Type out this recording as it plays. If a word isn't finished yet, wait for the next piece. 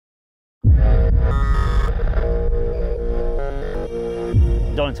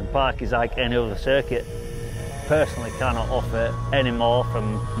Donington Park is like any other circuit. Personally cannot offer any more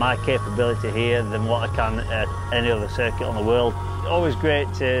from my capability here than what I can at any other circuit on the world. Always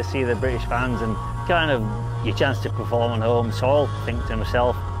great to see the British fans and kind of your chance to perform on home soil. Think to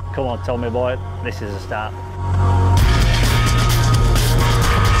myself, come on Tommy boy, this is a start.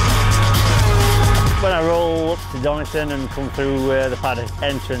 When I roll up to Donington and come through the paddock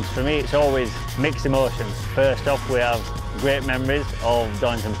entrance, for me it's always mixed emotions. First off, we have great memories of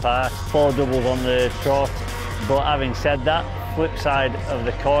Donington Park, 4 doubles on the trot. But having said that, flip side of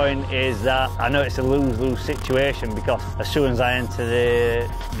the coin is that I know it's a lose-lose situation, because as soon as I enter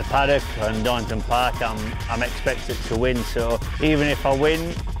the paddock and Donington Park, I'm expected to win. So even if I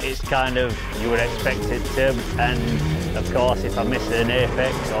win, it's kind of, you would expect it to. And of course, if I miss an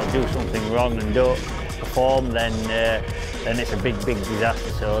apex or do something wrong and don't perform, then it's a big disaster.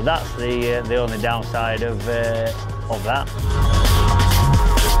 So that's the only downside of that.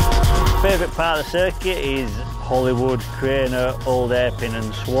 Favourite part of the circuit is Hollywood, Craner, Old Hairpin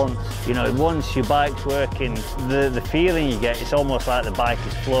and Swans. You know, once your bike's working, the feeling you get, it's almost like the bike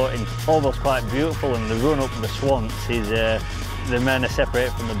is floating, almost quite beautiful. And the run up the Swans is, the men are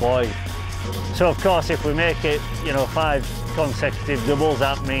separated from the boys. So of course, if we make it, you know, 5 consecutive doubles,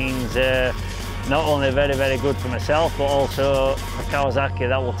 that means not only very good for myself, but also for Kawasaki.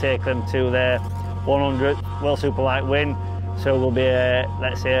 That will take them to their 100th World Superlight win. So it will be,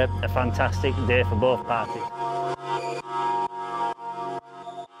 let's say, a fantastic day for both parties.